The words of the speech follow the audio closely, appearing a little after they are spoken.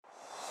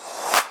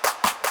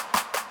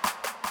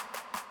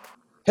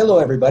Hello,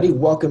 everybody.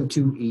 Welcome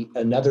to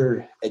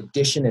another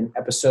edition and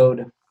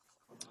episode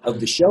of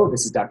the show.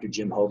 This is Dr.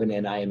 Jim Hoven,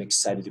 and I am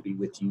excited to be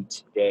with you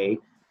today.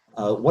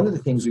 One of the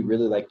things we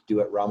really like to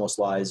do at Ramos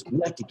Law is we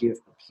like to give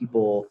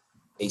people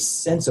a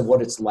sense of what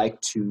it's like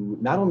to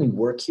not only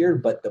work here,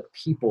 but the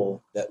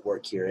people that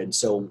work here. And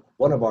so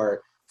one of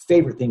our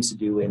favorite things to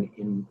do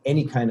in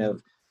any kind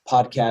of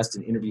podcast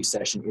and interview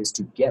session is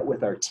to get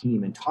with our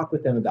team and talk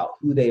with them about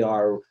who they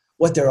are,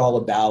 what they're all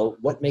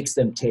about, what makes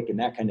them tick, and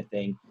that kind of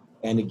thing.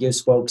 And it gives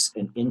folks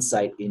an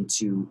insight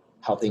into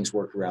how things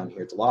work around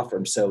here at the law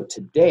firm. So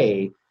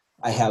today,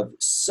 I have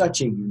such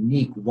a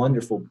unique,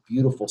 wonderful,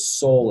 beautiful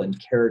soul and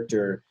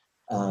character.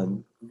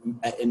 And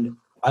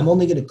I'm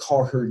only going to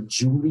call her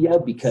Julia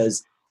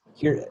because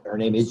here her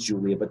name is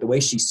Julia, but the way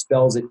she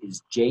spells it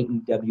is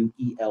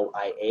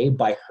Jewelia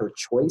by her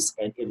choice.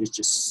 And it is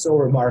just so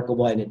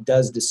remarkable. And it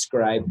does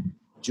describe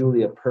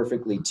Julia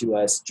perfectly to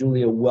us.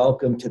 Julia,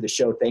 welcome to the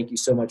show. Thank you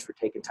so much for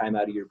taking time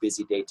out of your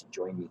busy day to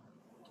join me.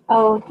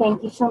 Oh,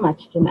 thank you so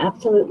much, Jim.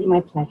 Absolutely my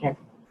pleasure.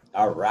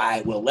 All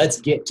right. Well, let's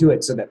get to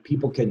it so that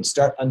people can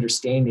start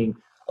understanding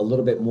a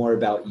little bit more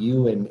about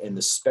you and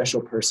the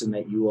special person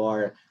that you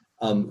are.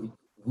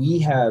 We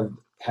have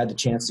had the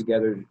chance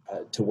together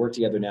to work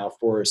together now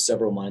for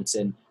several months.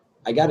 And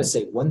I got to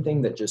say, one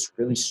thing that just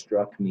really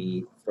struck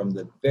me from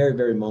the very,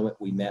 very moment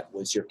we met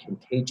was your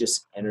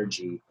contagious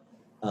energy.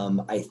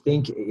 I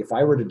think if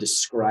I were to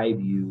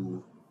describe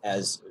you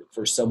as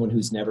for someone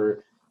who's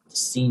never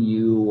seen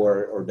you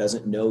or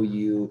doesn't know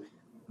you,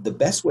 the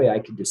best way I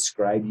could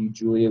describe you,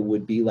 Julia,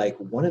 would be like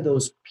one of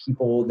those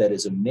people that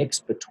is a mix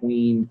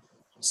between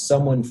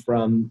someone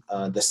from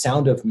The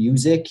Sound of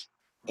Music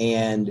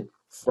and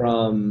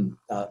from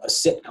a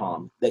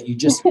sitcom, that you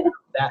just have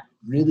that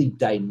really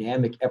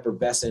dynamic,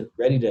 effervescent,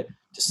 ready to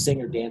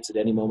sing or dance at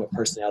any moment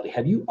personality.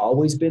 Have you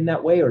always been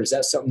that way, or is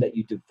that something that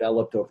you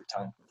developed over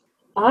time?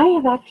 I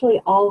have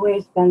actually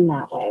always been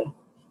that way.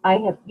 I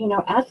have,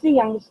 as the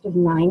youngest of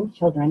 9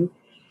 children,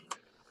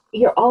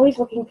 you're always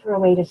looking for a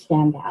way to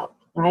stand out,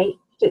 right?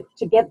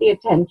 To get the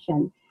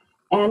attention.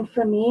 And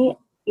for me,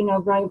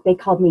 growing up, they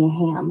called me a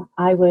ham.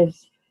 I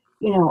was,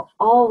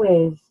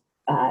 always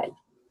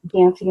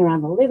dancing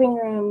around the living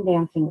room,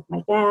 dancing with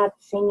my dad,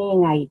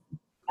 singing.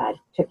 I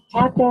took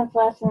tap dance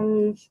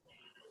lessons.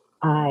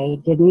 I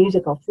did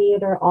musical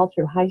theater all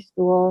through high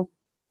school.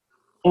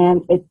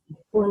 And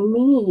for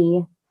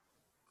me,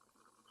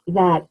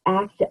 that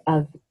act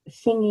of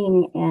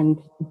singing and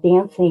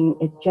dancing,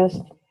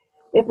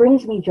 it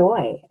brings me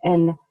joy.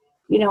 And,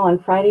 on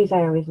Fridays,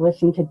 I always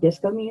listen to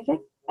disco music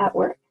at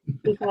work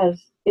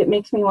because it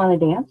makes me want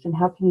to dance. And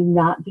how can you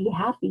not be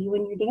happy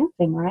when you're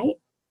dancing, right?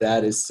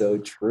 That is so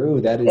true.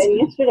 That is And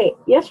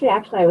yesterday,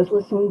 actually, I was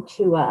listening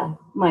to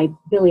my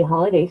Billie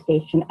Holiday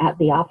station at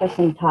the office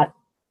and taught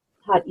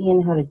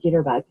Ian how to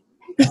jitterbug.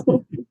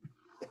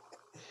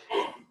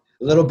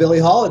 little Billie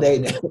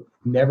Holiday.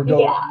 Never go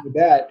Yeah, wrong with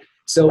that.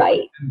 So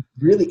right. I'm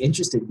really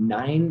interested.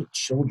 9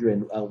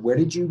 children. Where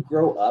did you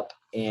grow up,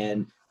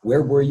 and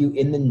where were you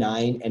in the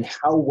nine? And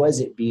how was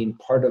it being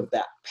part of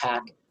that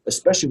pack,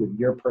 especially with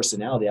your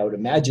personality? I would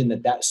imagine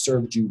that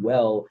served you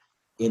well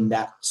in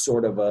that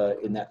sort of a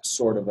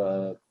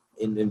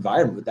in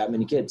environment with that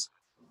many kids.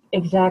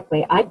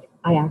 Exactly. I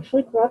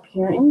actually grew up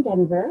here in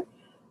Denver.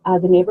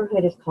 The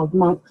neighborhood is called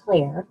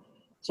Montclair.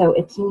 So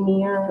it's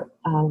near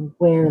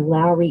where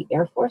Lowry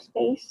Air Force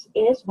Base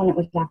is when it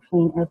was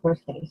actually an Air Force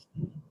Base.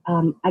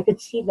 I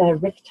could see the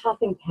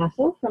Richthofen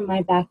Castle from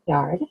my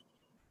backyard.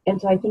 And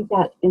so I think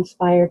that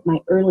inspired my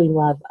early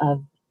love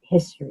of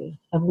history,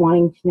 of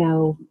wanting to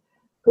know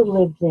who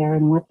lived there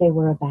and what they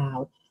were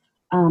about.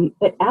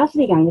 But as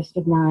the youngest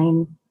of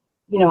 9,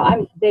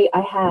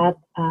 I had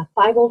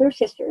 5 older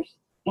sisters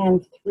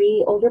and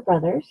 3 older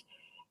brothers.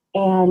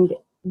 And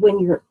when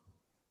you're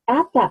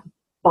at that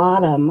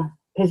bottom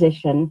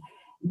position,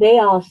 they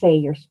all say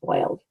you're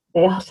spoiled.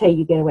 They all say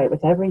you get away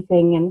with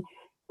everything. And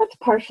that's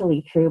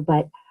partially true,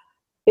 but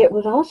it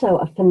was also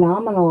a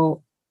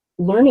phenomenal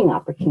learning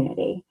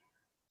opportunity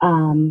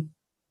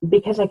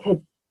because I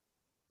could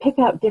pick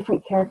out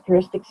different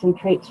characteristics and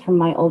traits from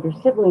my older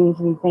siblings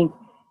and think,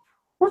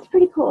 that's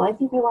pretty cool. I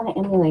think I want to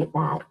emulate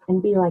that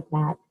and be like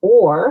that.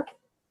 Or,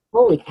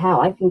 holy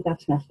cow, I think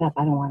that's messed up.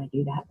 I don't want to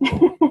do that.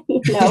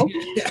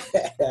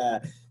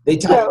 They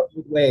taught So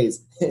you both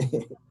ways.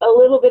 a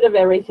little bit of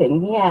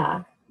everything.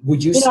 Yeah.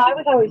 Would you say I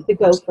was always the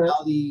gopher.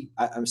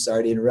 I'm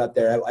sorry to interrupt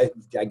there.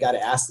 I got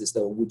to ask this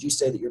though. Would you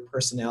say that your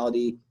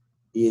personality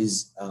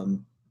is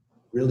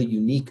really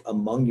unique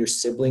among your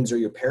siblings or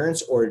your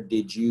parents, or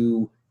did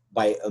you,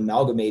 by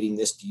amalgamating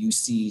this, do you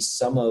see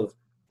some of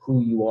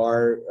who you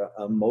are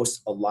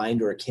most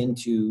aligned or akin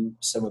to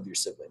some of your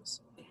siblings?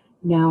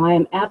 No, I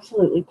am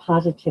absolutely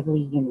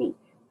positively unique.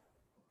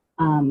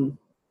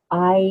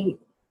 I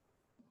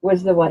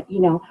was the one,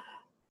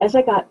 as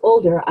I got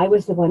older, I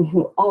was the one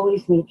who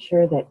always made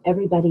sure that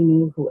everybody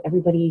knew who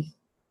everybody's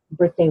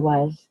birthday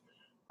was.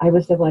 I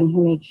was the one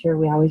who made sure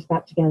we always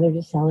got together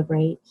to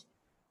celebrate.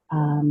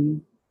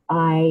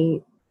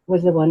 I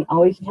was the one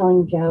always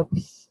telling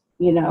jokes,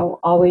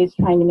 always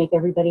trying to make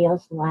everybody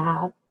else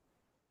laugh.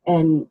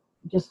 and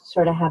just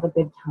sort of have a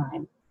good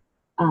time.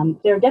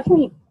 There are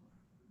definitely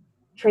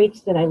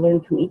traits that I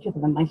learned from each of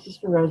them. My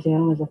sister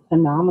Roseanne was a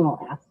phenomenal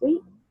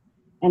athlete,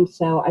 and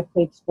so I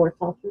played sports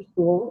all through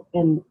school.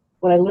 And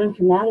what I learned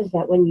from that is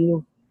that when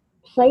you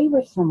play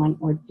with someone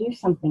or do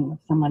something with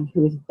someone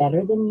who is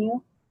better than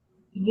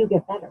you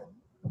get better.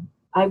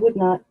 I would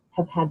not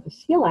have had the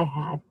skill I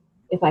had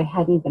if I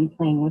hadn't been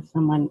playing with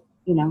someone,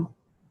 who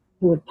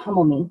would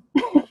pummel me.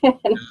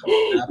 And,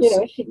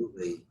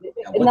 Absolutely.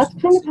 and that's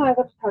kind of how I've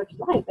approached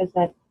life, is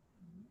that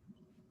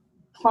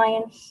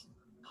clients,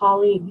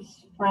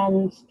 colleagues,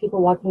 friends,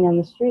 people walking down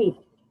the street,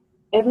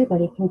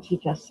 everybody can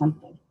teach us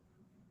something.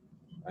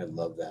 I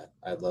love that.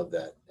 I love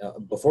that.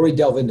 Before we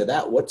delve into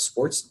that, what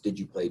sports did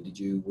you play?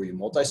 Were you a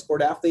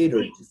multi-sport athlete,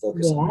 or did you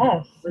focus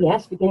on?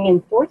 Yes. Beginning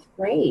in fourth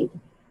grade,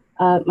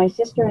 my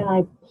sister and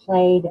I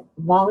played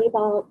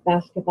volleyball,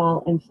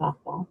 basketball, and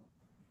softball.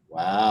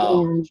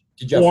 Wow. And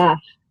Did you have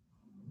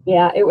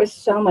yeah, it was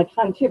so much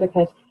fun too,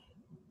 because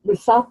with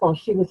softball,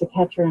 she was a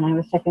catcher and I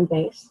was second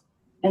base.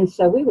 And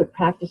so we would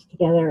practice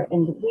together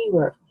and we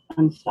were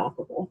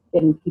unstoppable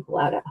getting people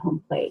out at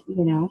home plate,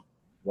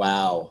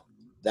 Wow.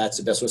 That's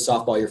the best. Was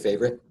softball your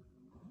favorite?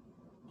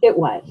 It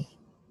was.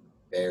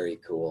 Very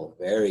cool.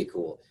 Very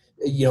cool.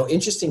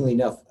 Interestingly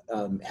enough,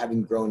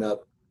 having grown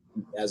up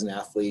as an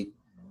athlete,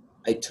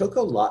 I took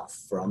a lot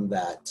from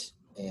that.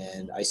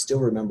 And I still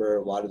remember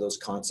a lot of those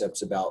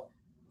concepts about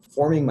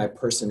forming my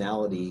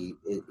personality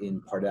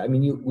in part of,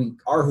 we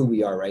are who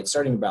we are, right?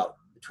 Starting about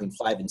between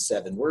 5 and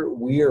 7,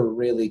 we are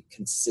really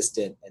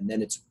consistent. And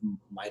then it's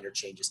minor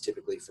changes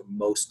typically for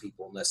most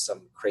people, unless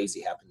some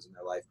crazy happens in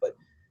their life. But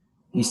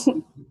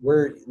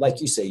we're,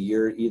 like you say,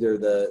 you're either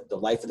the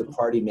life of the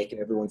party, making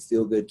everyone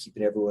feel good,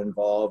 keeping everyone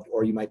involved,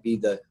 or you might be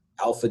the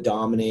alpha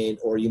dominant,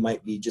 or you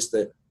might be just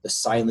the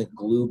silent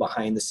glue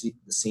behind the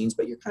scenes,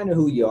 but you're kind of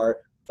who you are.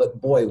 But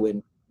boy,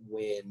 when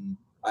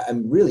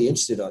I'm really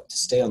interested to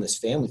stay on this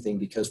family thing,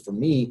 because for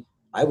me,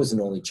 I was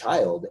an only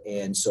child.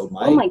 And so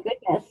oh my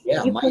goodness.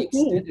 Yeah, my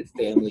extended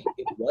family,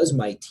 it was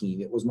my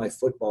team. It was my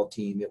football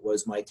team. It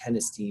was my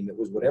tennis team. It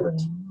was whatever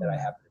team that I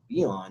happened to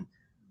be on.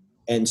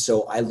 And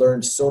so I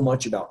learned so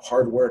much about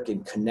hard work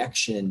and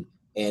connection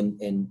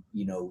and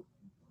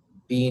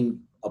being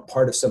a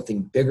part of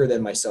something bigger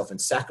than myself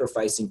and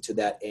sacrificing to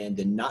that end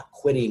and not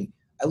quitting.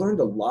 I learned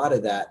a lot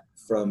of that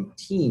from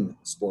team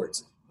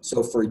sports.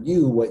 So for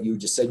you, what you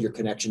just said, your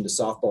connection to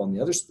softball and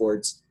the other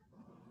sports,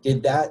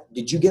 did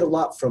you get a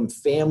lot from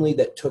family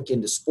that took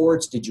into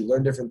sports? Did you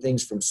learn different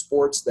things from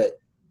sports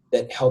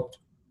that helped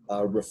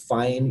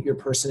refine your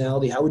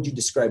personality? How would you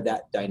describe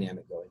that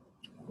dynamic going?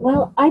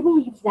 Well, I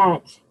believe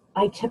that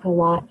I took a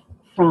lot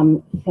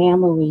from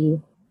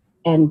family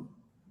and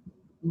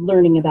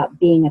learning about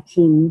being a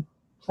team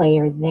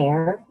player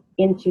there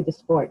into the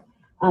sport.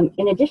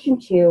 In addition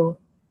to,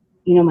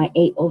 my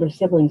 8 older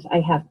siblings, I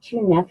have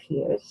 2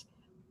 nephews.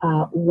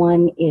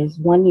 One is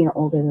 1 year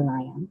older than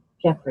I am,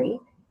 Jeffrey,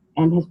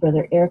 and his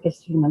brother Eric is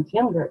 3 months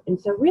younger. And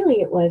so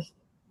really it was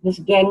this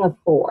gang of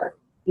 4,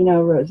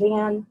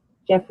 Roseanne,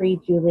 Jeffrey,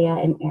 Julia,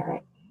 and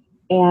Eric.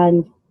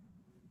 And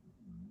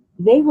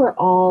they were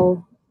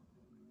all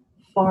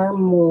far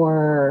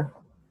more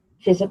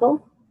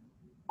physical.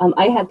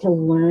 I had to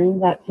learn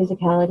that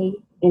physicality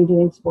in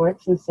doing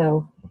sports. And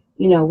so,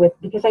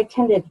 because I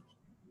tended,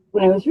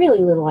 when I was really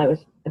little, I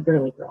was a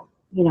girly girl.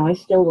 I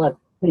still love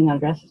putting on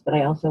dresses, but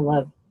I also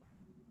love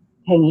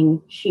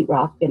hanging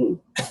sheetrock and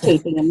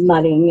taping and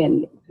mudding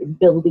and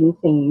building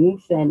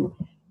things. And,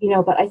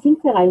 but I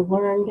think that I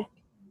learned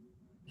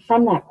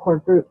from that core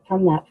group,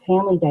 from that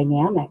family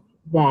dynamic,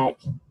 that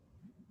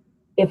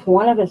if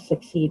one of us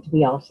succeeds,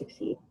 we all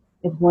succeed.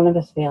 If one of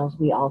us fails,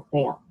 we all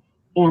fail.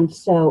 And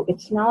so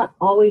it's not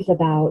always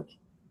about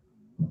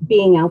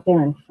being out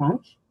there in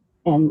front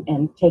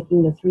and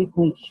taking the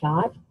 3-point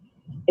shot.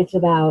 It's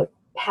about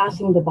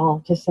passing the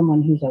ball to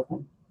someone who's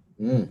open.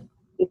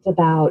 It's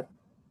about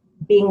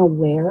being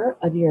aware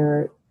of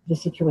the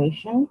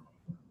situation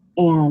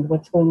and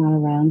what's going on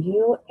around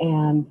you,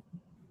 and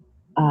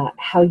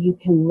how you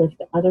can lift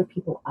other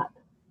people up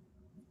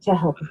to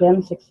help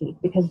them succeed,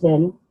 because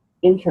then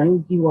in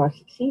turn you are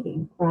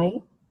succeeding,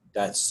 right?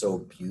 That's so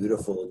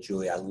beautiful,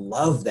 Julie. I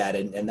love that.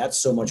 And that's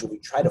so much what we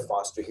try to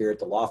foster here at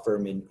the law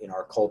firm in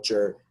our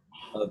culture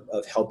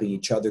of helping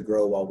each other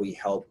grow while we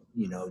help,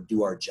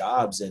 do our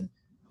jobs. And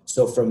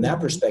so from that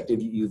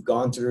perspective, you've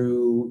gone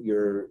through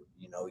your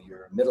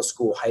middle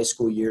school, high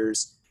school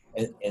years,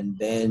 and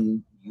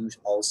then you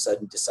all of a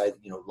sudden decide,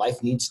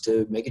 life needs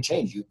to make a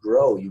change. You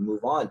grow, you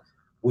move on.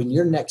 When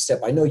your next step,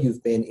 I know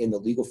you've been in the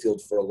legal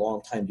field for a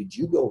long time. Did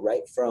you go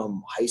right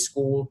from high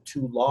school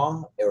to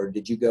law, or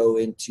did you go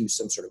into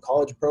some sort of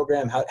college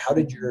program? How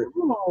did your...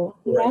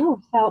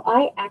 No. So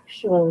I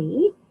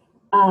actually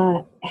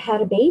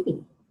had a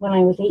baby when I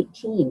was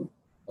 18.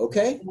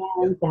 Okay.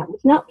 And that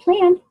was not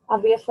planned,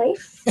 obviously.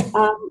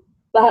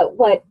 But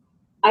what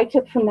I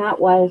took from that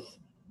was,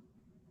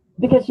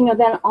 because,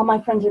 then all my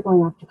friends are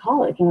going off to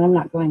college and I'm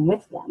not going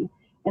with them.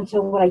 And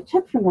so what I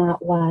took from that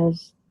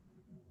was,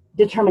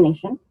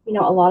 determination. You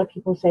know, a lot of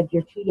people said,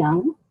 you're too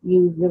young.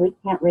 You really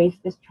can't raise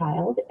this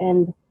child.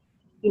 And,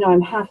 you know,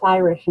 I'm half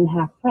Irish and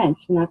half French.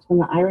 And that's when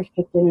the Irish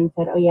kicked in and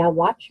said, oh, yeah,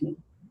 watch me.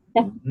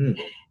 Mhm.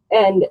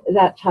 And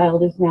that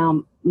child is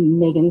now,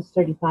 Megan's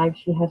 35.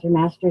 She has her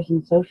master's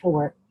in social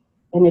work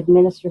and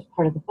administers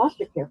part of the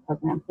foster care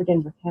program for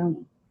Denver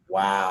County.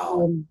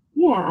 Wow.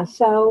 Yeah,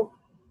 so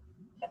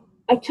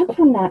I took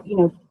from that, you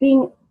know,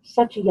 being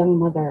such a young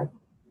mother,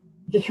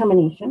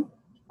 determination,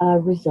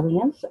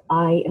 resilience.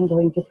 I am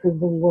going to prove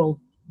the world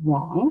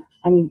wrong.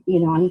 I'm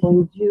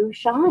going to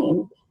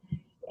shine.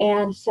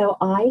 And so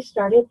I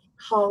started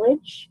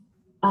college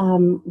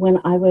when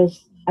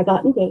I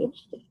got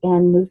engaged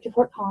and moved to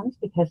Fort Collins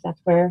because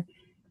that's where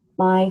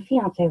my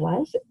fiance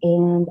was.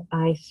 And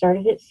I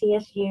started at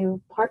CSU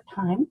part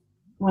time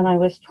when I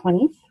was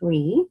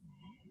 23.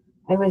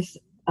 I was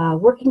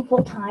working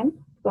full time,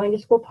 going to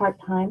school part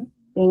time,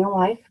 being a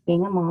wife,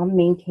 being a mom,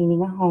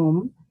 maintaining a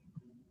home.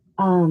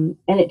 And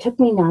it took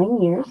me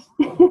 9 years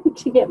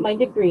to get my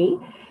degree,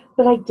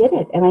 but I did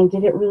it and I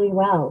did it really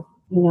well.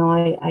 You know,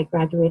 I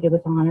graduated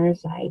with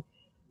honors. I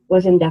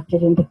was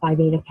inducted into Phi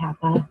Beta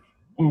Kappa.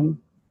 And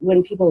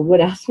when people would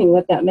ask me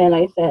what that meant,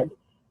 I said,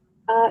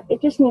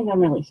 it just means I'm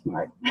really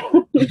smart.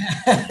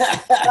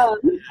 um,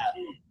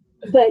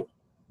 but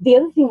the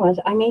other thing was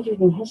I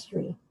majored in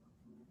history.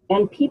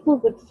 And people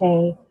would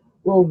say,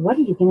 well, what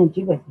are you going to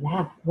do with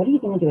that? What are you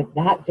going to do with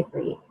that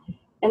degree?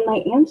 And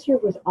my answer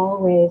was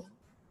always,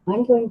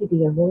 I'm going to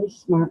be a really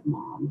smart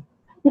mom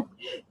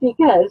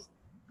because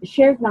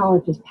shared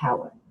knowledge is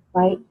power,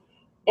 right?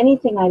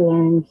 Anything I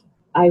learned,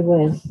 I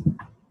was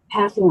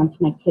passing on to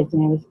my kids.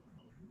 And I was,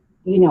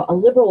 you know, a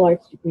liberal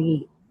arts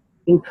degree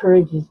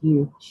encourages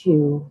you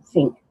to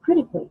think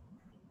critically.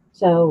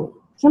 So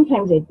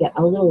sometimes they'd get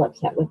a little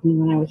upset with me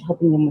when I was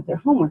helping them with their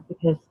homework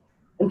because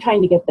I'm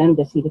trying to get them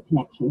to see the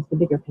connections, the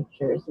bigger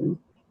pictures. And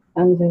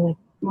they're like,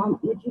 Mom,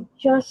 would you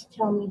just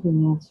tell me the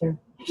answer?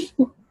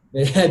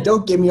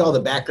 Don't give me all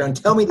the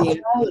background. Tell me the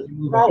answer. Right,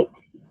 right.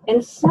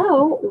 And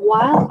so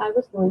while I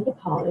was going to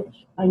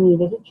college, I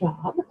needed a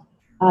job.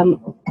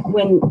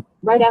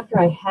 Right after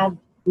I had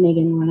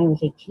Megan, when I was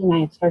 18, I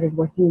had started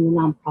working in the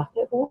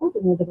nonprofit world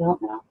in the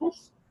development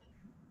office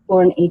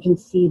for an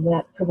agency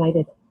that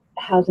provided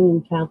housing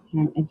and childcare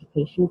and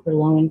education for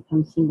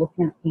low-income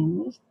single-parent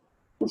families.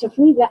 And so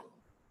for me, that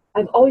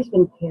I've always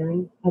been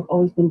caring. I've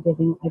always been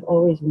giving. I've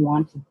always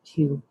wanted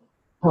to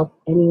help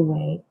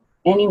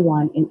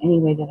anyone in any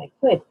way that I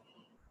could.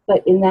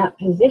 But in that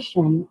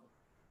position,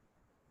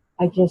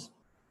 I just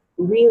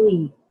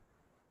really,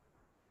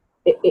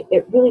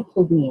 it really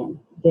pulled me in,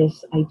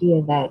 this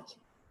idea that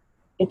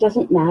it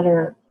doesn't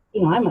matter,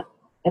 you know,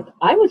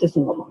 I was a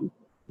single mom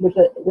with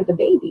a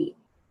baby,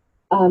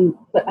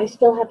 but I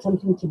still had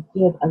something to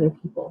give other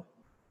people.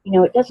 You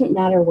know, it doesn't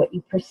matter what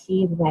you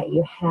perceive that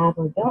you have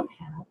or don't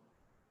have.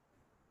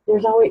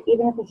 There's always,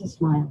 even if it's a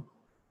smile,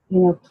 you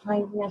know,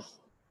 kindness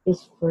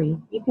is free.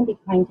 You can be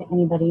kind to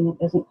anybody and it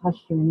doesn't cost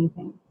you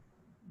anything.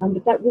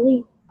 But that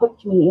really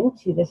hooked me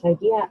into this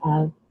idea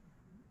of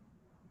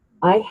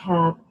I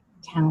have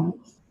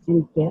talents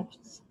and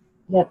gifts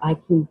that I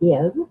can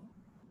give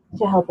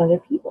to help other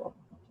people.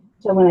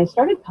 So when I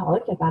started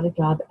college, I got a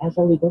job as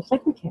a legal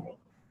secretary.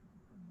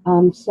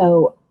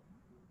 So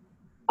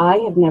I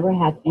have never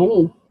had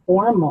any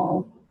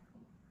formal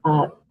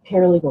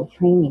paralegal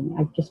training.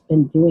 I've just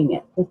been doing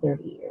it for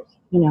 30 years,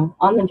 you know,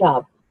 on the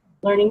job,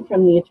 learning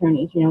from the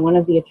attorneys. You know, one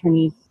of the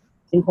attorneys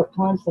in Fort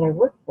Collins that I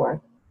worked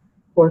for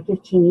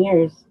 15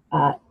 years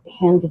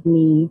handed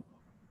me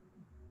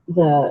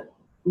the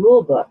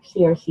rule book,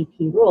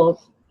 CRCP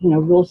rules, you know,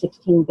 Rule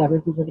 16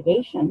 governs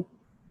litigation.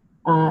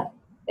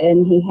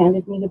 And he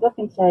handed me the book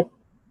and said,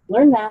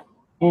 learn that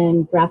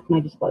and draft my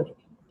disclosure.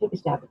 Take a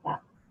stab at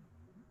that.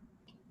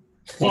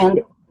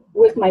 And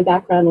with my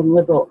background in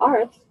liberal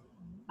arts,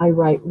 I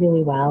write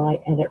really well, I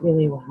edit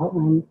really well.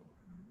 And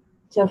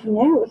so from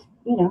there, it was,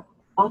 you know,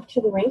 off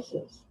to the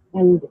races.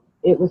 And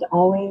it was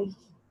almost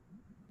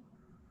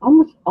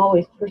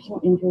always personal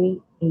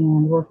injury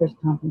and workers'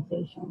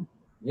 compensation.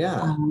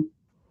 Yeah.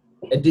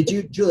 And did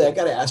you, Julie, I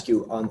got to ask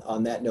you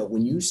on that note,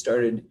 when you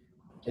started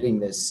getting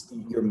this,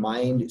 your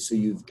mind, so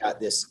you've got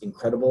this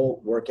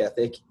incredible work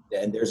ethic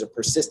and there's a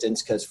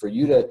persistence, because for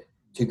you to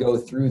go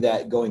through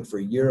that, going for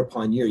year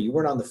upon year, you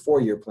weren't on the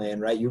 4-year plan,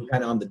 right? You were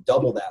kind of on the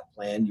double that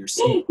plan. You're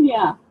seeing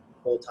Yeah.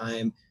 full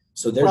time.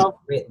 So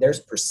there's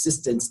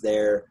persistence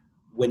there.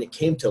 When it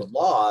came to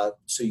law,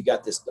 so you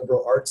got this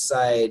liberal arts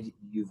side,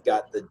 you've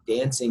got the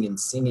dancing and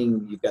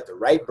singing, you've got the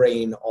right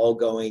brain all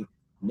going.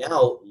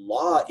 Now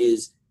law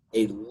is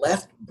a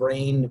left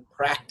brain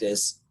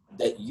practice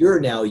that you're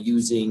now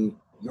using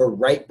your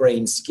right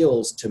brain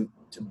skills to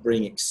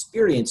bring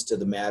experience to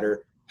the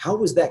matter. How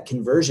was that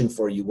conversion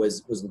for you?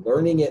 Was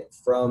learning it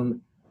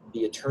from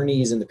the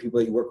attorneys and the people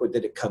that you work with,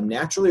 did it come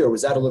naturally, or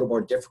was that a little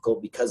more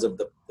difficult because of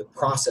the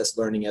process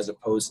learning as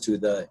opposed to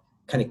the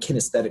kind of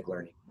kinesthetic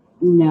learning?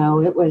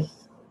 No, it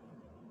was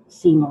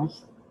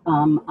seamless.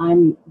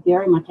 I'm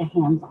very much a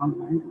hands-on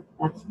learner.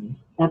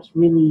 That's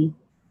really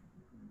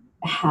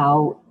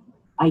how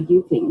I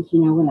do things.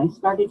 You know, when I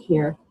started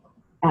here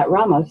at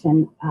Ramos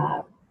and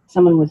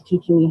someone was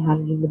teaching me how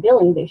to do the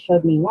billing, they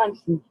showed me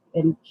once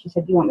and she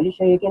said, "Do you want me to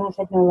show you again?" I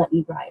said, "No, let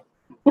me drive."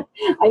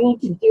 I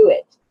need to do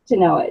it to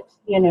know it,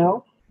 you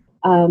know?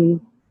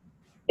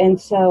 And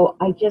so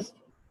I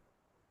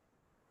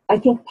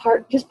think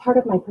part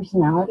of my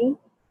personality,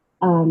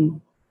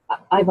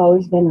 I've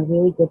always been a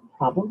really good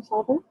problem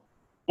solver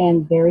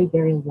and very,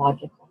 very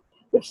logical,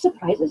 which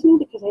surprises me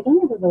because I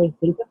don't ever really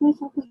think of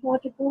myself as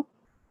logical.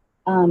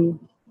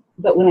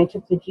 But when I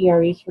took the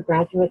GREs for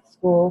graduate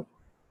school,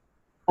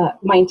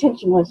 my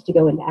intention was to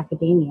go into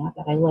academia,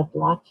 but I loved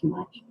law too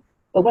much.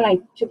 But when I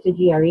took the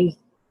GREs,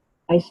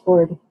 I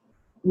scored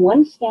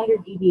one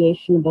standard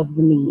deviation above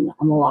the mean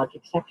on the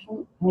logic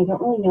section. And I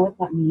don't really know what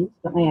that means,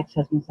 but my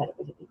ex-husband said it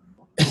was a big deal.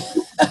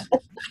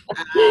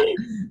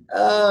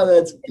 Oh,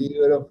 that's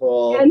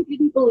beautiful. And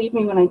didn't believe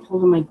me when I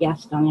told him I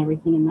guessed on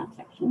everything in that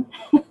section.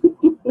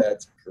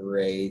 That's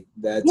great.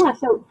 Yeah,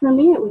 so for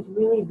me, it was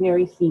really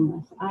very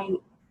seamless.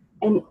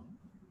 And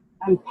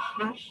I'm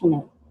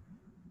passionate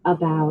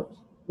about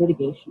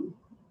litigation.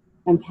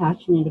 I'm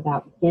passionate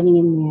about getting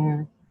in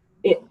there.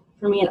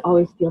 For me, it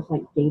always feels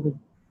like David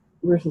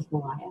versus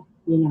Goliath,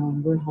 you know,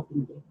 and we're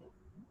helping David.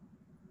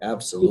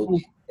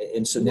 Absolutely.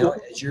 And so now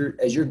as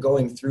you're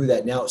going through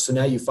that now, so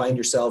now you find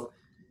yourself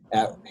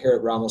here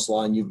at Ramos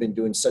Law, and you've been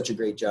doing such a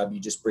great job. You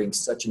just bring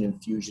such an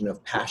infusion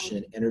of passion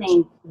and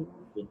energy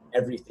in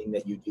everything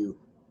that you do.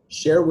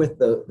 Share with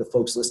the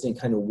folks listening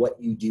kind of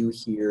what you do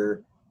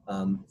here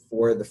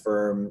for the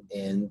firm,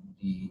 and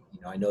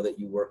I know that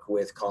you work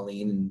with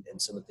Colleen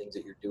and some of the things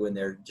that you're doing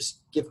there.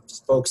 Just give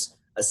folks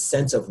a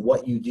sense of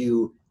what you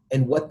do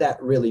and what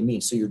that really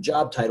means. So your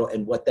job title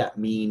and what that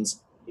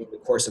means in the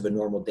course of a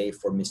normal day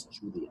for Miss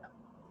Julia.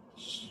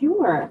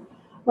 Sure.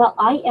 Well,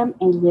 I am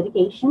a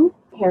litigation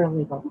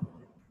paralegal.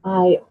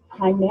 I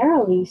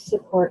primarily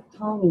support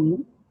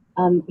Colleen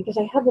because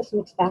I have this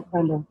mixed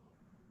background of,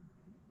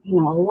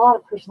 you know, a lot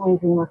of personal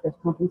injury and workers'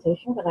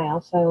 compensation, but I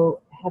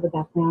also have a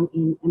background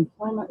in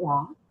employment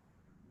law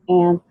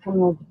and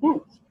criminal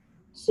defense.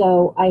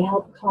 So I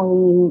help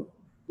Colleen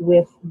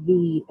with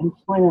the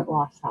employment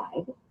law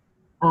side.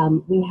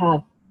 We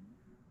have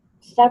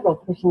several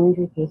personal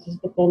injury cases,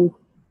 but then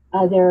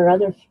there are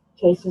other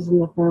cases in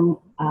the firm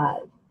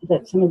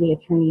that some of the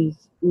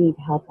attorneys need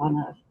help on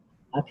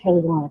a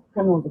paralegal on a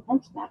criminal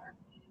defense matter.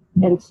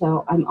 And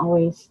so I'm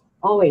always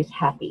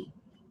happy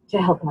to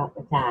help out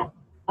with that.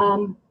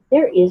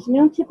 There is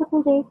no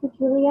typical day for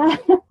Julia.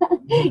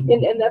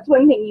 and that's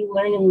one thing you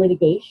learn in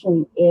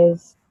litigation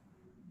is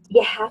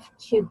you have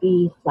to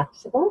be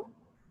flexible.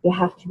 You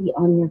have to be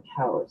on your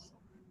toes.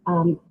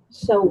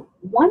 So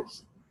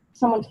once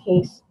someone's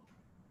case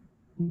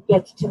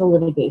gets to the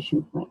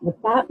litigation point,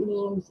 what that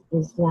means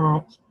is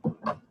that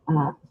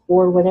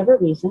for whatever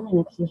reason,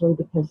 and it's usually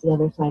because the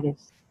other side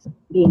is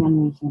being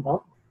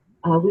unreasonable,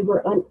 we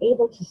were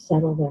unable to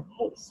settle their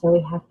case. So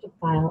we have to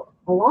file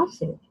a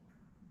lawsuit.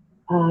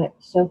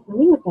 So for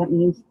me, what that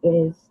means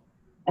is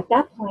at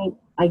that point,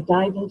 I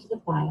dive into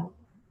the file.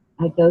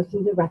 I go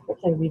through the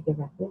records. I read the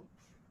records.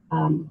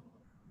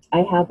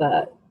 I have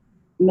a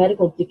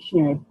medical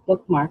dictionary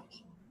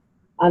bookmarked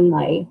on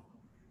my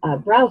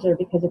browser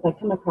because if I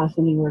come across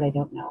any word I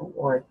don't know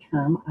or a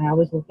term, I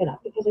always look it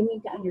up because I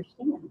need to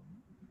understand.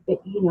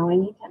 But, you know, I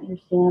need to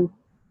understand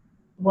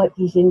what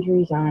these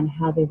injuries are and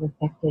how they've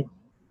affected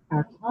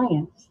our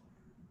clients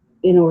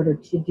in order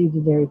to do the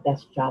very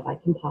best job I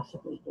can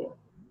possibly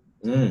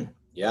do.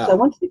 Yeah. So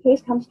once the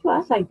case comes to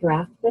us, I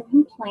draft the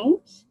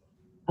complaint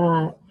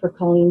for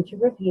Colleen to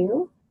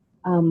review.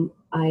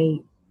 I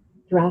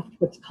draft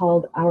what's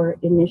called our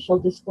initial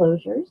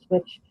disclosures,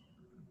 which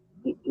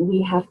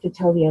we have to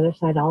tell the other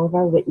side all of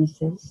our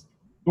witnesses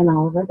and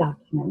all of our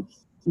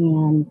documents.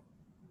 And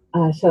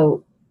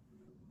so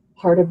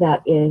part of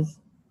that is,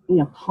 you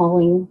know,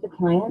 calling the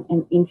client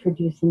and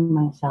introducing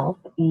myself.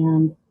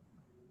 And,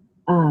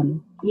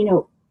 you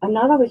know, I'm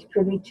not always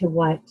privy to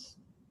what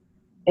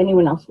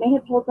anyone else may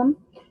have told them.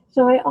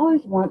 So I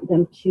always want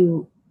them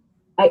to,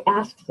 I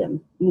ask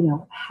them, you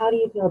know, how do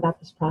you feel about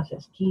this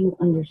process? Do you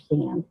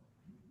understand?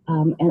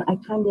 And I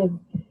kind of,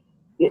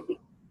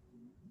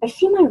 I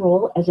see my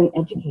role as an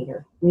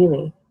educator,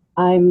 really.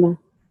 I'm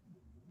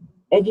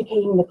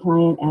educating the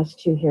client as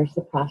to here's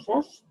the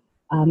process,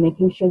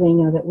 making sure they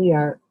know that we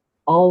are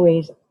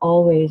always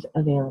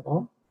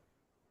available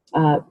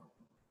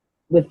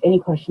with any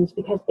questions,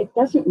 because it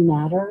doesn't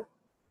matter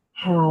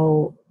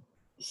how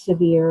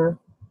severe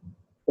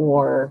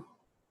or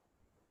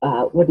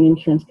what an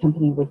insurance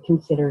company would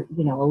consider,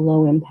 you know, a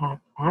low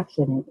impact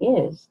accident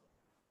is.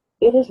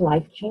 It is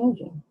life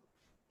changing.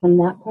 From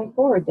that point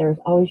forward, there's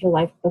always your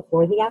life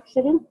before the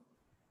accident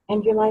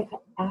and your life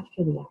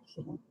after the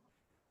accident.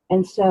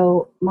 And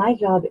so my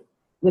job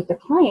with the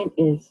client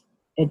is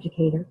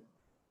educator,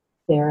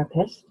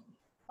 therapist,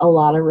 a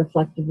lot of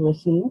reflective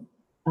listening,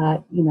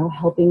 you know,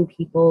 helping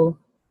people.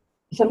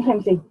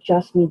 Sometimes they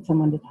just need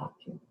someone to talk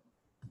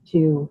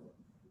to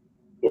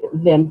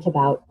vent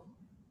about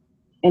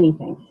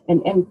anything.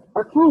 And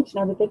our clients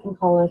know that they can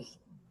call us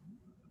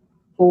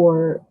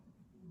for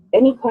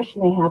any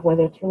question they have,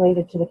 whether it's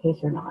related to the case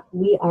or not,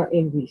 we are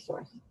a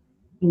resource.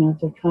 You know, if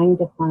they're trying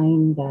to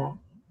find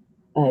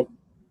a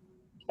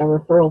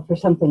referral for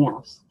something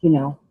else, you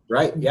know.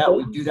 Right. Yeah,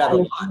 we do that a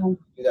lot. We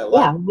do that a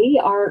Yeah, lot.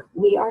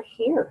 we are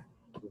here.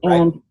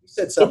 Right. And you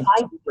said something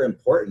super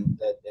important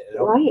that I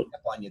don't right.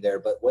 step on you there,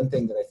 but one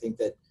thing that I think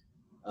that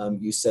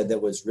you said that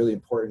was really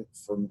important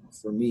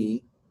for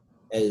me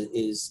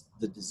is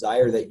the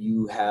desire that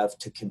you have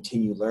to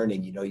continue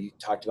learning. You know, you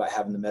talked about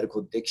having the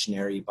medical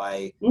dictionary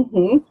by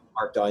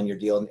marked on your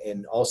deal,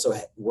 and also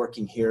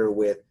working here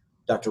with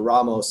Dr.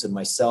 Ramos and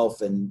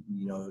myself, and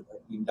you know,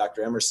 even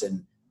Dr.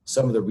 Emerson.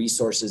 Some of the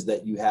resources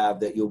that you have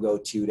that you'll go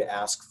to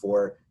ask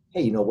for,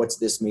 hey, you know, what's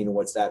this mean and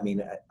what's that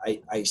mean?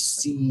 I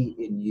see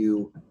in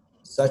you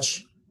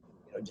such,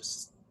 you know,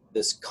 just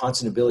this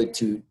constant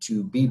ability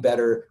to be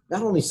better,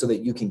 not only so that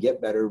you can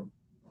get better,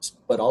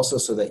 but also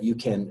so that you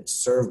can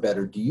serve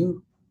better. Do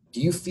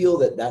you feel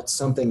that that's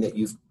something that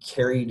you've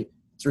carried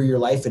through your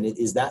life, and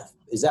is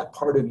that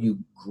part of you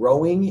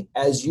growing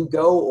as you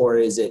go, or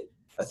is it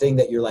a thing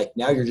that you're like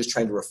now you're just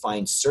trying to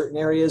refine certain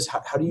areas?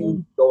 How do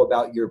you go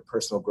about your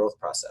personal growth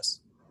process?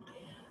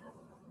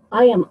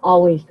 I am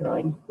always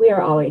growing. We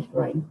are always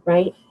growing,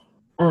 right?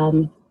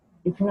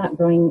 If you're not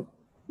growing,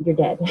 you're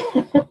dead.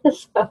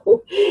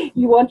 So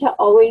you want to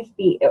always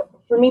be,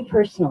 for me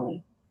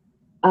personally,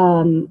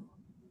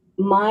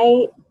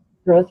 my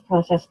growth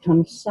process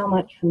comes so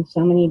much from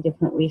so many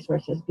different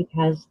resources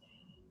because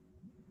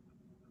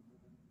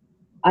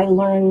I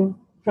learn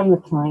from the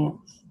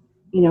clients.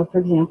 You know, for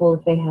example,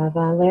 if they have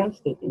a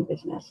landscaping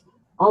business,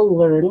 I'll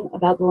learn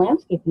about the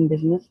landscaping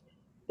business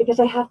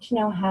because I have to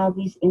know how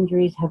these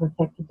injuries have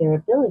affected their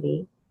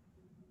ability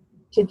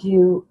to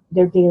do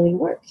their daily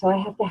work. So I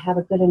have to have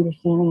a good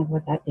understanding of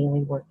what that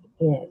daily work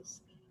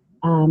is.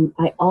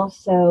 I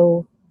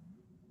also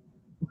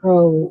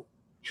grow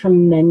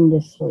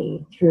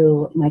tremendously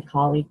through my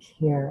colleagues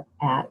here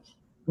at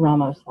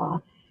Ramos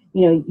Law.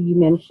 You know, you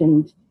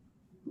mentioned,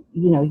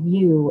 you know,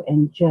 you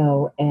and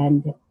Joe,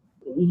 and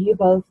you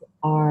both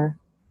are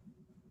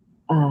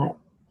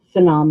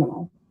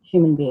phenomenal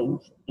human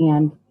beings.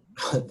 And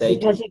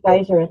because you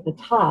guys are at the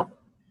top,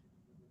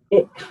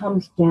 it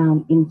comes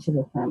down into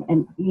the firm.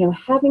 And, you know,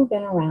 having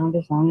been around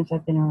as long as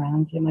I've been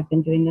around, Jim, I've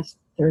been doing this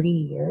 30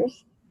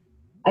 years.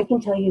 I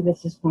can tell you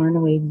this is far and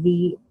away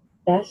the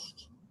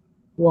best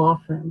law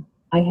firm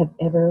I have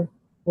ever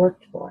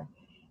worked for.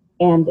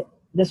 And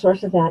the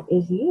source of that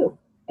is you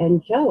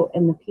and Joe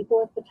and the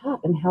people at the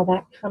top, and how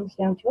that comes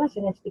down to us.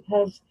 And it's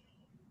because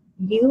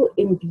you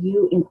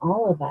imbue in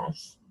all of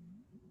us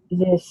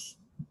this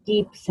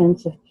deep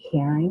sense of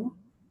caring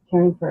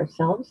for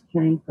ourselves,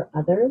 caring for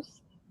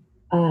others.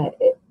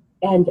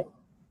 And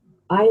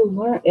I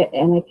learn,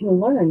 and I can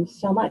learn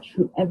so much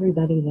from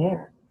everybody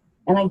there.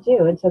 And I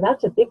do. And so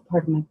that's a big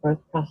part of my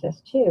growth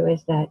process too,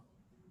 is that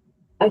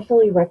I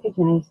fully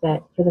recognize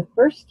that for the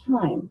first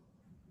time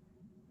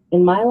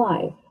in my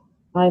life,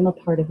 I'm a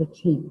part of a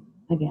team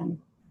again.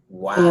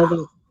 Wow. You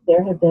know,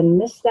 there have been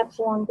missteps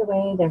along the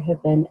way. There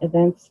have been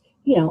events,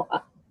 you know,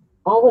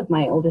 all of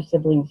my older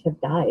siblings have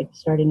died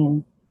starting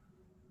in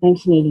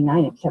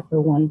 1989, except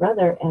for one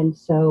brother. And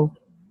so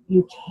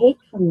you take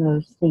from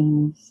those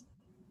things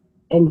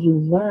and you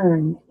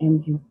learn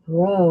and you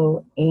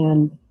grow.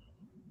 And,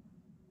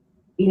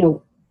 you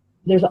know,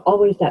 there's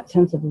always that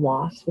sense of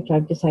loss, which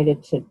I've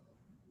decided to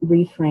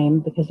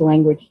reframe because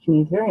language to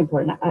me is very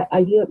important.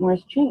 I view it more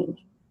as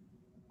change.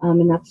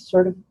 And that's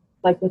sort of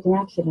like with an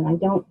accident. I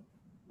don't,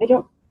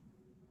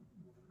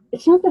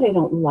 it's not that I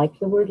don't like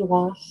the word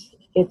loss.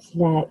 It's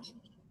that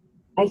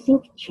I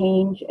think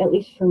change, at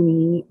least for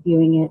me,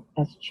 viewing it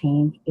as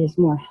change is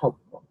more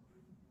helpful.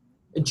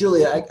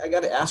 Julia, I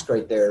got to ask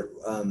right there.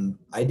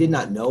 I did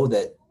not know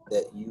that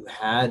you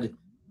had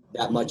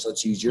that much,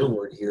 let's use your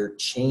word here,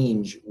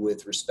 change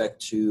with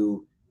respect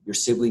to your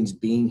siblings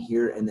being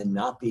here and then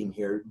not being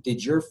here.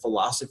 Did your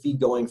philosophy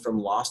going from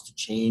loss to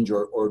change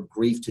or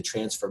grief to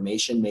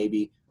transformation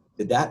maybe,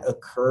 did that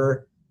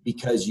occur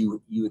because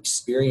you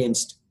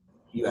experienced,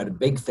 you had a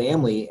big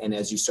family, and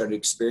as you started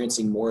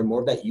experiencing more and more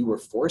of that, you were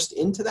forced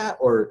into that?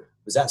 Or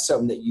was that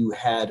something that you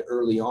had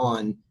early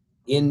on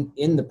in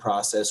the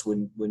process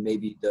when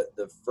maybe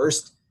the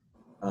first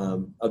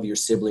of your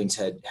siblings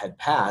had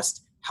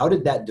passed? How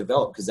did that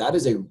develop? Because that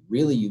is a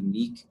really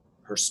unique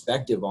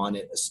perspective on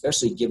it,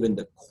 especially given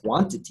the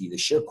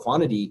sheer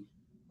quantity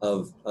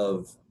of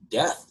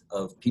death,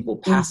 of people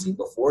passing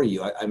before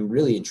you. I'm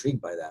really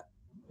intrigued by that.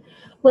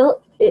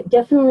 Well, it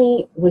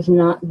definitely was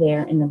not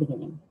there in the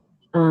beginning.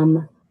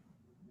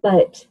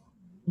 But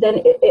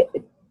then it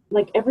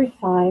like every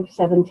 5,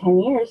 7, 10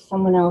 years,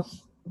 someone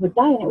else would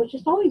die. And it was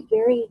just always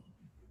very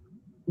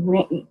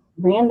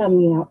random,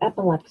 you know,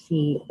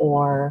 epilepsy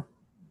or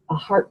a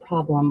heart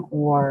problem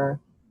or,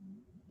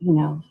 you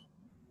know,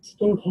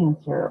 skin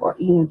cancer or,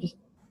 you know, just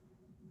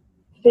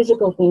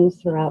physical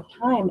things throughout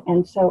time.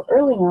 And so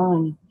early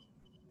on,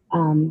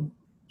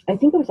 I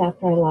think it was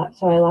after I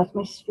lost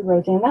my sister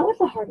Roseanne. That was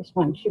the hardest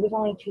one. She was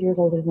only 2 years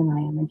older than I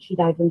am, and she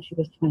died when she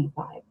was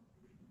 25.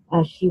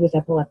 She was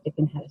epileptic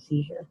and had a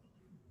seizure.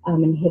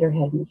 and hit her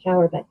head in the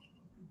shower. But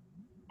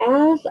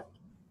as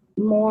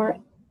more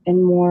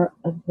and more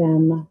of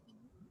them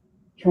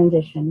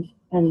transitioned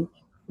and,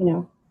 you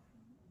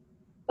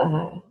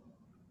know,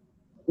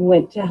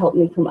 went to help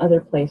me from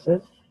other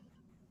places,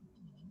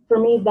 for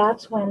me,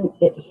 that's when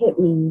it hit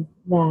me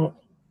that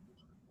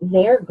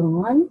they're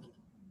gone.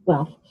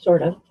 Well,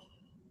 sort of,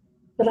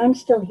 but I'm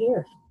still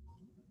here.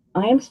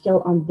 I am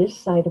still on this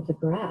side of the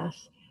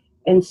grass.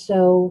 And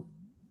so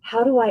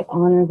how do I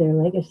honor their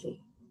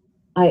legacy?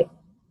 I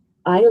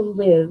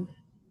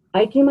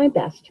do my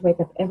best to wake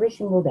up every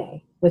single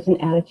day with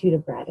an attitude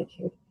of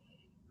gratitude.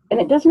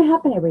 And it doesn't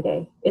happen every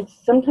day.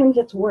 Sometimes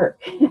it's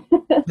work.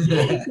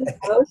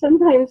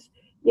 Sometimes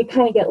you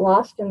kind of get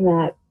lost in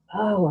that,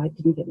 oh, I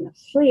didn't get enough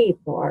sleep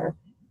or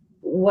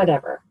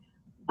whatever.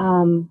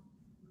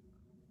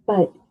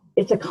 But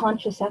it's a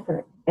conscious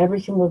effort every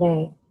single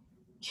day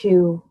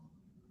to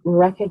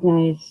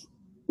recognize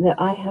that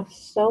I have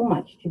so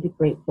much to be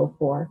grateful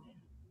for,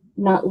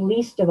 not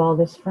least of all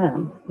this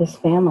firm, this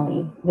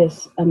family,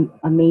 this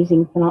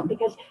amazing phenomenon,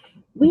 because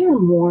we are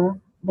more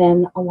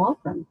than a law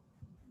firm.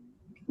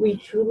 We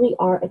truly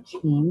are a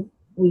team.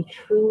 We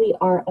truly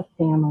are a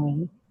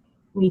family.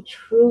 We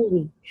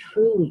truly,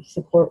 truly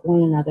support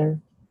one another,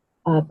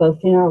 both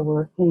in our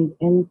work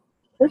and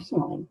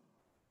personally.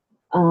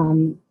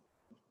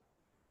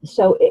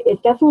 So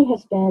it definitely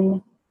has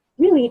been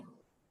really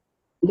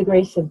the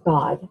grace of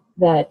God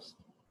that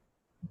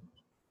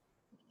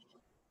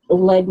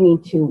led me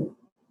to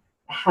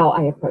how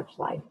I approach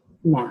life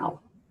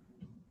now.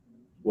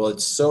 Well,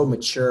 it's so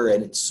mature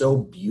and it's so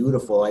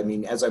beautiful. I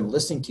mean, as I'm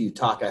listening to you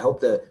talk, I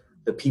hope the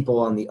people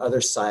on the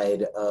other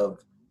side of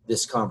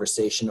this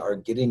conversation are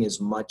getting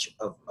as much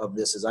of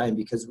this as I am,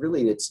 because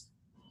really it's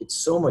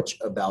so much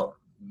about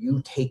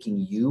you taking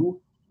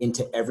you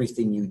into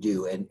everything you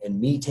do, and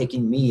me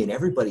taking me, and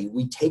everybody,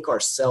 we take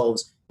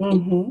ourselves in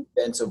the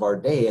events of our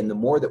day. And the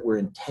more that we're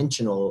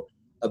intentional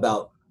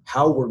about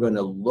how we're going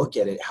to look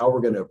at it, how we're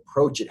going to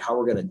approach it, how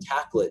we're going to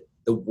tackle it,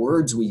 the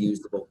words we use,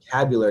 the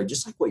vocabulary,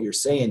 just like what you're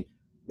saying,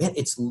 man,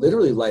 it's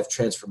literally life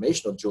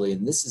transformational, Julie.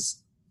 And this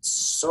is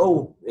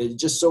it's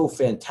just so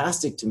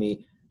fantastic to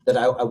me that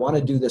I want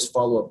to do this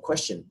follow-up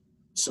question.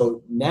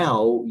 So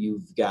now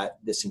you've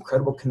got this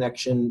incredible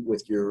connection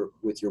with your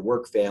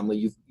work family.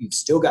 You've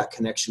still got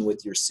connection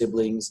with your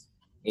siblings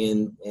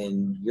and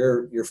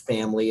your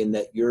family, and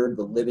that you're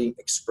the living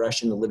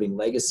expression, the living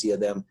legacy of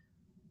them.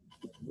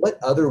 What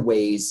other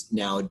ways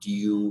now do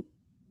you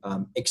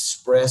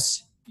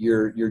express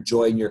your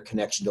joy and your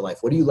connection to life?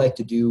 What do you like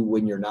to do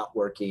when you're not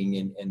working,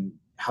 and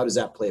how does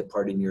that play a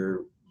part in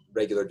your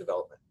regular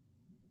development?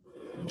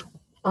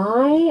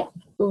 I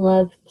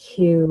love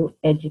to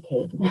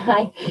educate.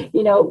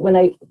 When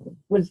I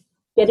was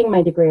getting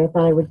my degree, I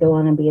thought I would go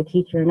on and be a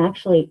teacher. And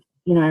actually,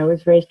 I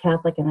was raised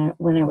Catholic, and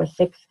when I was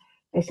 6,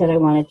 I said I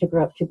wanted to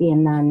grow up to be a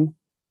nun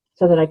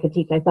so that I could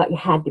teach. I thought you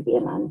had to be a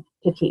nun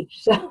to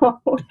teach.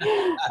 So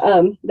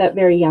that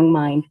very young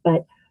mind.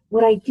 But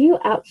what I do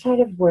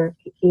outside of work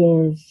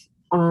is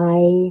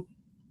I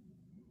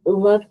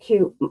love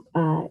to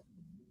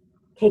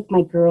take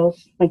my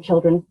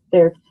children,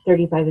 they're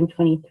 35 and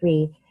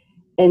 23,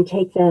 and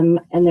take them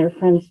and their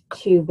friends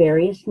to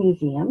various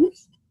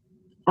museums,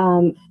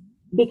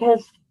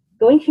 because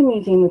going to a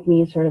museum with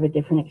me is sort of a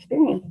different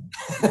experience.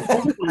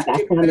 This is my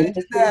background in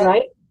history,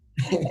 right?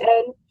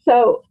 And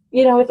so,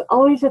 it's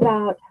always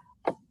about,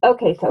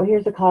 okay, so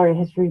here's the Colorado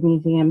History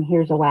Museum,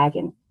 here's a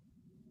wagon.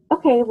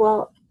 Okay,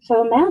 well,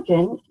 so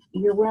imagine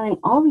you're wearing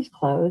all these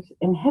clothes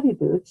and heavy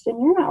boots,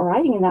 and you're not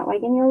riding in that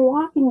wagon, you're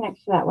walking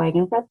next to that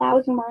wagon for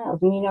 1,000 miles.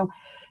 And,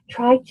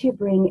 try to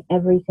bring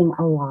everything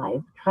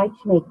alive. Try to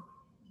make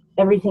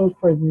everything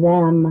for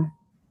them,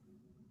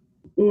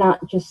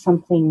 not just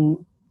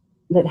something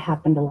that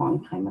happened a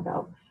long time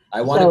ago.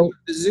 I want to go to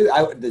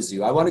the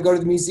zoo. I want to go to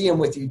the museum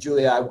with you,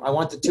 Julia. I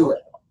want the tour.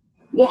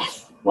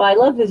 Yes. Well, I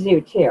love the zoo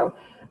too.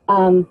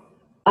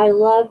 I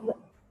love,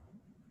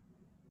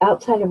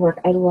 outside of work,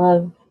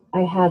 I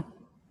have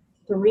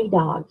 3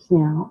 dogs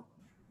now.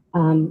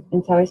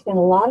 And so I spend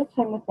a lot of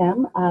time with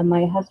them.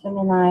 My husband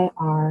and I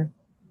are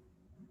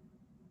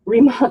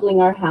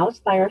remodeling our house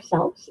by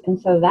ourselves. And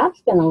so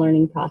that's been a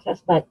learning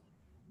process. But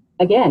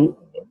again,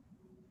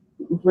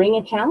 bring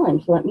a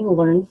challenge. Let me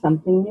learn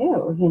something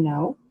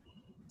new,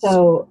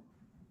 So,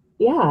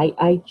 yeah,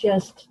 I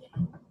just,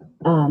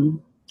 I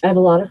have a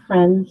lot of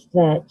friends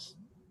that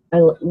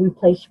we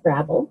play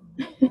Scrabble,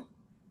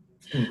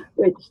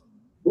 which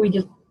we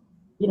just,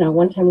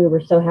 one time we were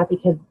so happy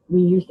because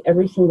we used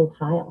every single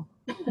tile.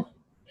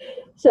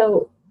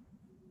 So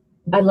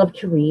I love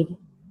to read.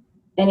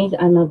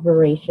 I'm a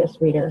voracious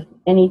reader,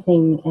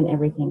 anything and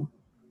everything.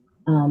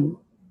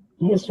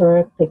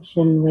 Historic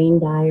fiction, Wayne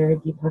Dyer,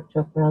 Deepak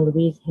Chopra,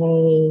 Louise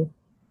Hay,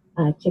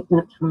 Thich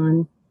Nhat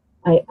Hanh.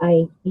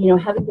 I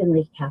haven't been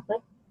raised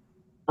Catholic.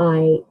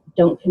 I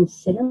don't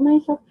consider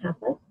myself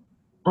Catholic.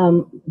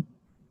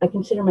 I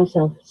consider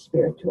myself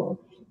spiritual.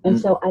 And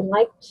so I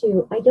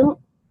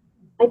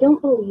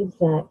don't believe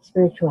that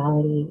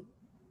spirituality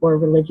or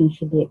religion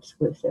should be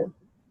exclusive.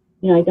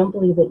 I don't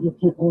believe that you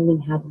can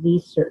only have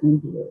these certain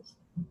views.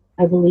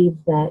 I believe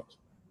that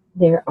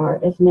there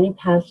are as many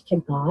paths to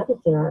God as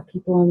there are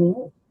people on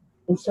the earth.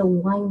 And so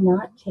why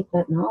not take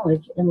that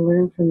knowledge and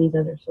learn from these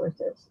other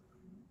sources?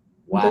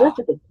 And so Wow. that's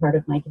a big part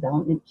of my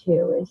development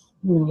too, is,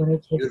 what I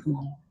take from Beautiful.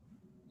 there.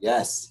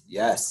 Yes,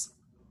 yes.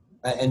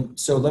 And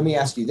so let me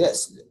ask you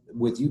this.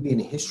 With you being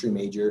a history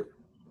major,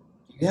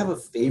 do you have a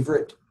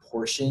favorite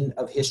portion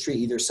of history,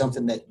 either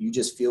something that you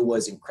just feel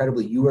was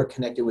incredibly you are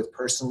connected with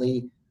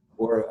personally,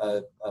 or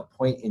a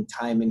point in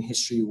time in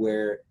history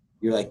where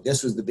you're like,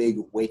 this was the big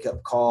wake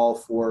up call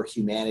for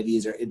humanity?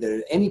 Is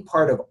there any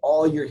part of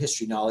all your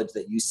history knowledge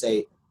that you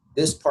say,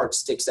 this part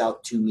sticks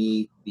out to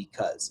me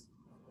because?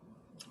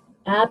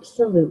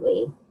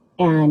 Absolutely.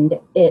 And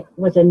it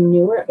was a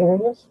newer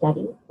area of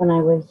study when I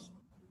was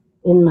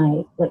in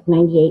my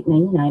 98,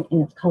 99,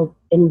 and it's called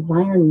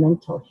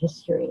environmental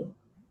history.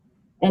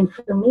 And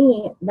for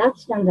me, that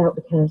stands out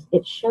because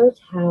it shows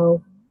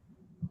how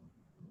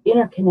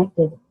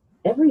interconnected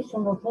every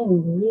single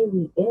thing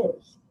really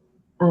is.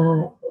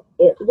 Uh,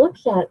 it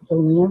looks at the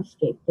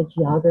landscape, the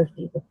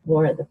geography, the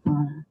flora, the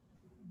fauna,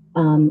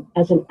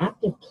 as an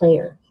active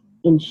player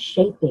in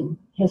shaping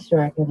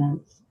historic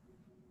events.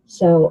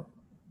 So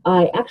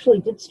I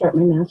actually did start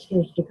my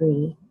master's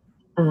degree,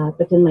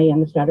 but then my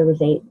youngest daughter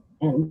was 8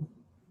 and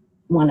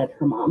wanted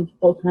her mom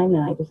full time,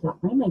 and I just thought,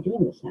 why am I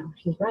doing this now?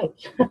 She's right.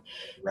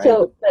 Right.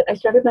 So, but I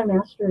started my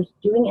master's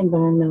doing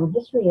environmental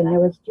history, and I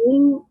was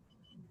doing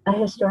a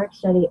historic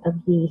study of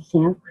the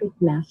Sand Creek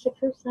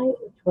Massacre site,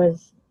 which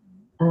was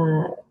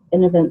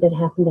an event that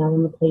happened out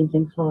on the plains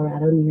in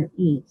Colorado near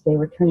Eads. They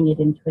were turning it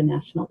into a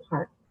national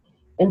park.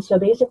 And so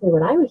basically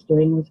what I was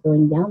doing was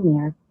going down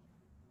there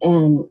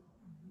and,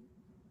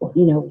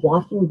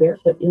 walking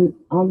barefoot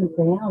on the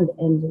ground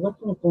and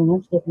looking at the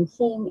landscape and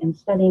seeing and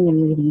studying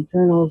and reading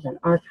journals and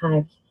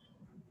archives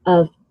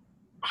of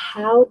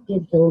how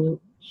did the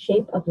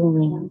shape of the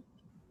land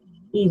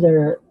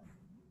either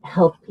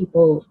help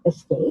people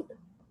escape,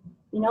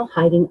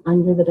 hiding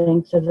under the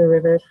banks of the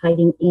rivers,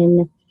 hiding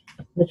in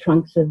the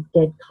trunks of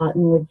dead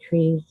cottonwood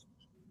trees.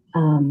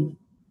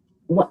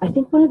 I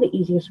think one of the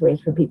easiest ways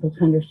for people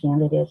to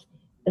understand it is,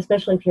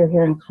 especially if you're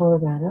here in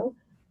Colorado,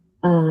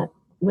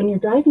 when you're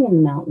driving in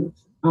the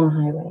mountains on a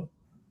highway,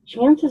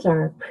 chances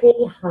are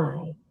pretty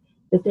high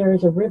that there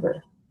is a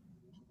river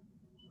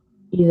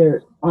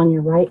either on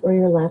your right or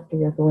your left, or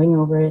you're going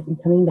over it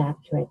and coming back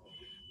to it.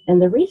 And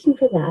the reason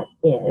for that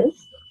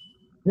is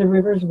the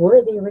rivers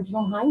were the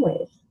original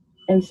highways.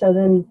 And so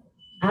then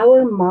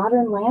our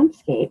modern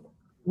landscape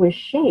was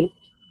shaped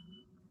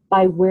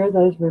by where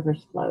those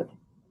rivers flowed,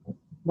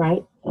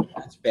 right?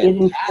 That's It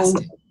influenced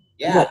fantastic.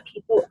 Yeah. what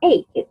people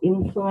ate. It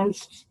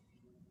influenced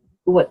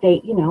what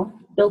they,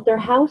 built their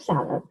house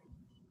out of.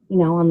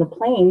 On the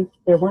plains,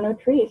 there were no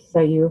trees,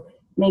 so you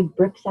made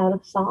bricks out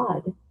of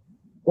sod,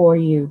 or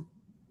you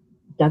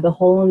dug a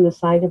hole in the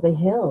side of a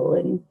hill.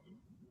 And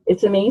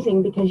it's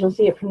amazing because you'll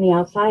see it from the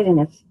outside, and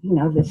it's,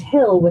 this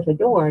hill with a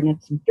door, and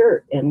it's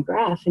dirt and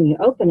grass, and you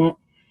open it,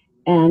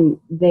 and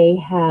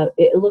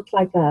it looks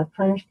like a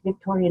furnished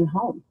Victorian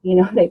home.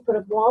 They put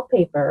up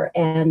wallpaper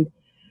and,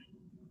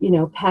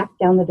 packed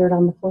down the dirt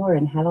on the floor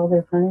and had all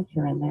their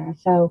furniture in there.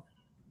 So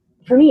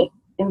for me,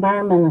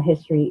 environmental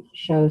history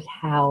shows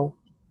how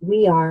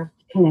we are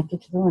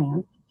connected to the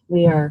land.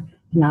 We are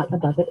not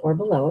above it or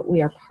below it.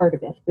 We are part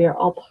of it. We are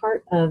all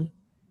part of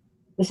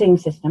the same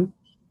system,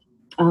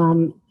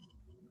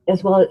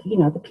 as well as,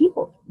 the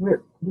people.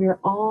 We're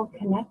all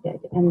connected.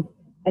 And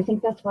I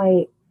think that's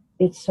why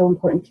it's so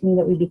important to me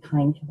that we be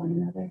kind to one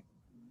another,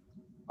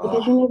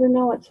 because you never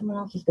know what someone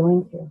else is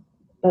going through.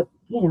 But,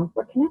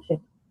 we're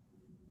connected.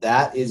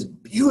 That is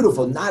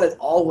beautiful. Not at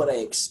all what I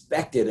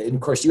expected. And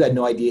of course, you had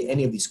no idea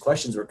any of these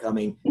questions were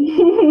coming.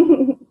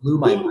 Blew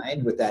my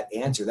mind with that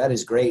answer. That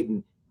is great.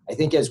 And I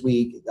think as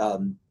we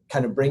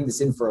kind of bring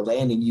this in for a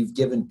landing, you've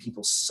given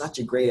people such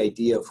a great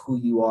idea of who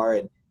you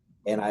are.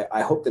 And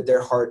I hope that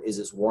their heart is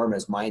as warm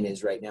as mine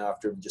is right now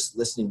after just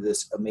listening to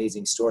this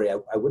amazing story.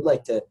 I would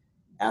like to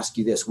ask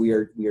you this. We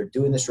are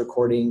doing this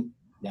recording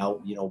now.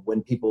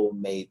 When people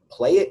may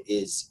play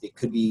it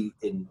could be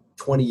in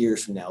 20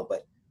 years from now,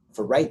 but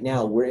for right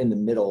now, we're in the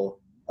middle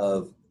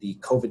of the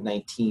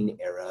COVID-19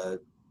 era,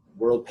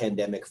 world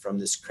pandemic from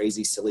this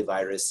crazy, silly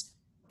virus.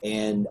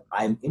 And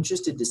I'm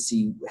interested to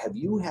see, have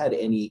you had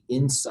any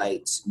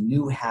insights,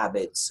 new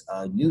habits,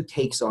 new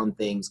takes on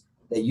things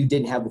that you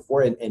didn't have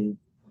before? And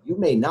you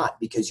may not,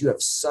 because you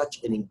have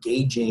such an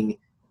engaging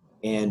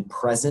and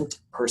present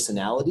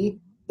personality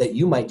that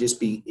you might just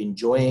be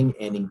enjoying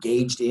and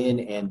engaged in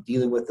and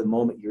dealing with the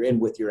moment you're in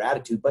with your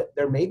attitude. But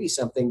there may be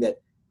something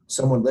that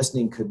someone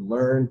listening could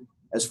learn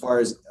as far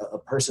as a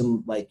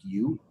person like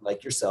you,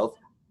 like yourself.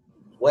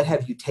 What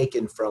have you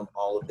taken from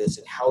all of this,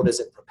 and how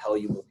does it propel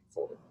you moving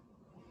forward?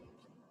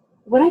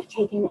 What I've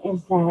taken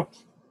is that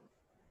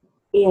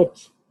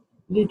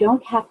you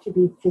don't have to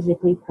be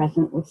physically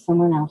present with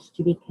someone else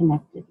to be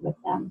connected with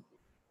them.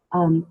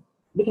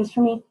 Because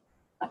for me,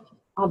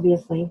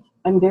 obviously,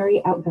 I'm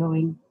very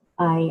outgoing.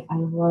 I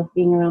love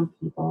being around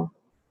people.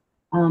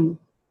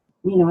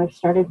 I've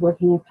started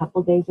working a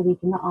couple days a week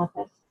in the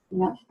office,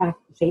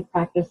 safe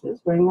practices,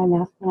 wearing my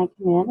mask when I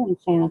come in and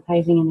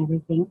sanitizing and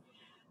everything.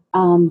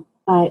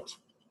 But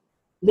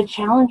the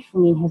challenge for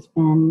me has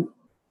been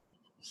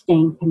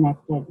staying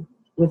connected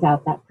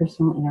without that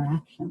personal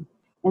interaction.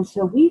 And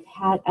so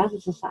as a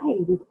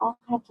society, we've all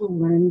had to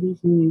learn these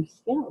new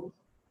skills.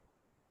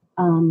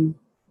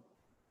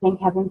 Thank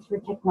heavens for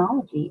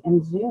technology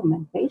and Zoom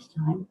and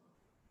FaceTime,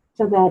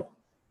 so that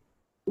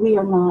we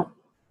are not,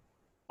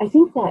 I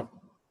think that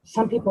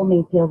some people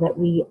may feel that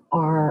we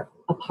are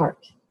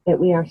apart, that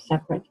we are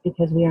separate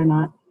because we are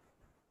not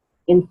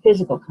in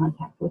physical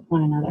contact with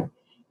one another.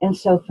 And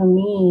so for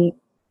me,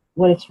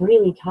 what it's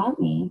really taught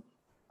me,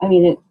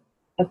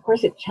 of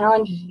course it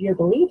challenges your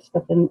beliefs,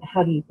 but then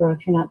how do you grow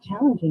if you're not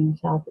challenging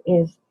yourself,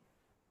 is,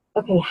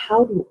 okay,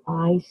 how do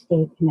I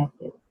stay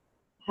connected?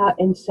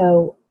 And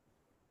so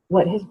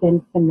what has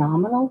been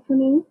phenomenal for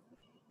me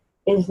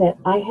is that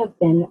I have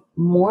been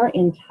more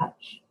in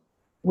touch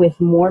with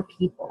more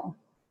people,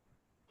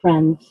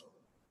 friends,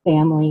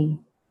 family,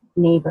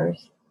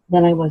 neighbors,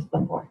 than I was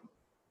before.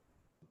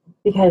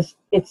 Because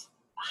it's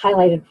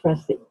highlighted for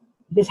us that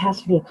this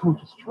has to be a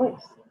conscious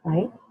choice,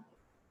 right?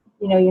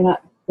 You're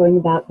not going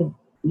about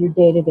your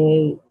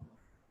day-to-day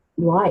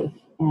life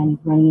and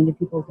running into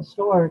people at the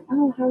store.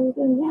 Oh, how are you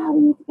doing? Yeah,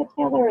 we need to get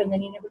together. And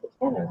then you never get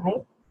together,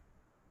 right?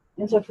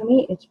 And so for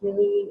me, it's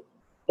really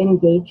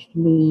engaged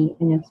me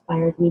and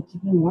inspired me to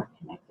be more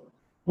connected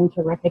and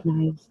to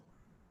recognize,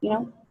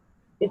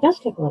 it does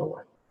take a little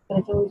work, but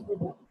it's always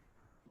worth it.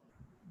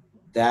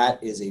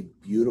 That is a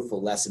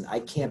beautiful lesson.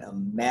 I can't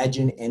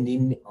imagine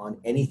ending on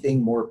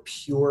anything more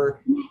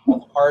pure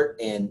of heart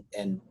and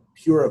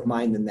pure of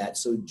mind than that.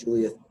 So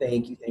Julia,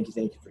 thank you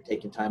for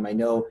taking time. I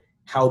know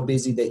how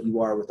busy that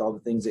you are with all the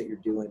things that you're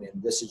doing,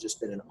 and this has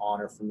just been an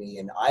honor for me.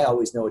 And I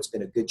always know it's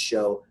been a good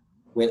show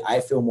when I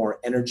feel more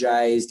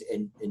energized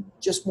and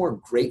just more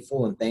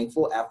grateful and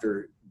thankful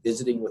after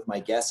visiting with my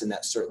guests, and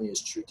that certainly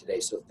is true today.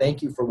 So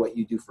thank you for what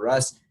you do for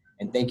us,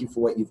 and thank you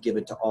for what you've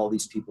given to all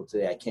these people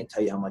today. I can't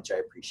tell you how much I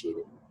appreciate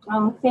it.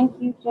 Thank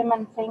you, Jim,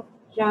 and thank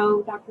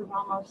Joe, Dr.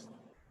 Ramos,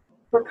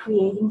 for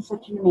creating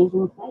such an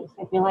amazing place.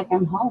 I feel like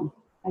I'm home.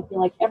 I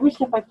feel like every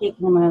step I've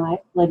taken in my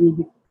life led me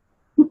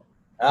here.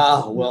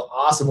 Oh, well,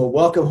 awesome. Well,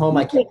 welcome home.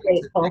 I can't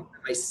wait grateful. to next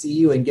time I see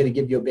you and get to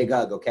give you a big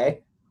hug,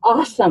 okay?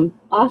 Awesome.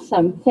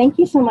 Thank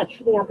you so much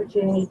for the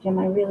opportunity, Jim.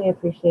 I really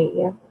appreciate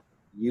you.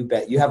 You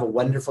bet. You have a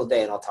wonderful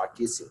day, and I'll talk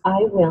to you soon. I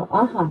will.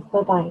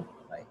 Bye-bye.